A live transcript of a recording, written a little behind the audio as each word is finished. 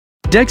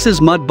Dexas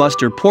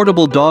MudBuster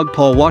Portable Dog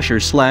Paw Washer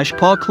 /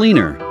 Paw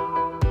Cleaner.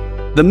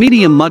 The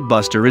medium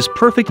MudBuster is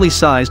perfectly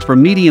sized for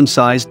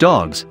medium-sized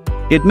dogs.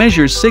 It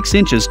measures 6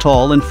 inches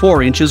tall and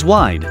 4 inches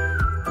wide.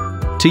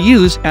 To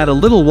use, add a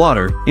little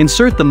water,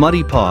 insert the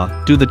muddy paw,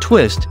 do the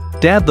twist,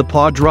 dab the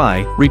paw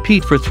dry,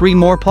 repeat for 3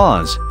 more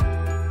paws.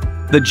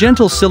 The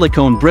gentle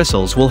silicone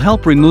bristles will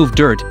help remove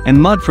dirt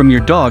and mud from your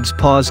dog's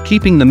paws,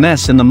 keeping the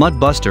mess in the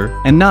MudBuster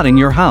and not in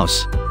your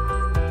house.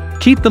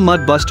 Keep the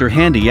MudBuster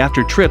handy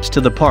after trips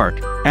to the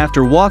park,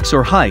 after walks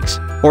or hikes,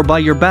 or by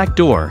your back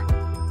door.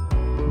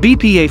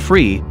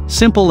 BPA-free,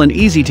 simple and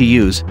easy to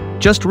use,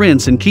 just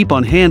rinse and keep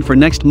on hand for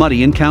next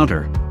muddy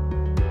encounter.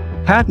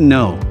 Patent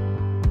No.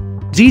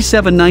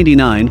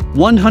 Z799,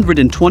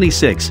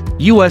 126,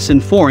 US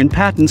and foreign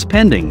patents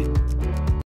pending.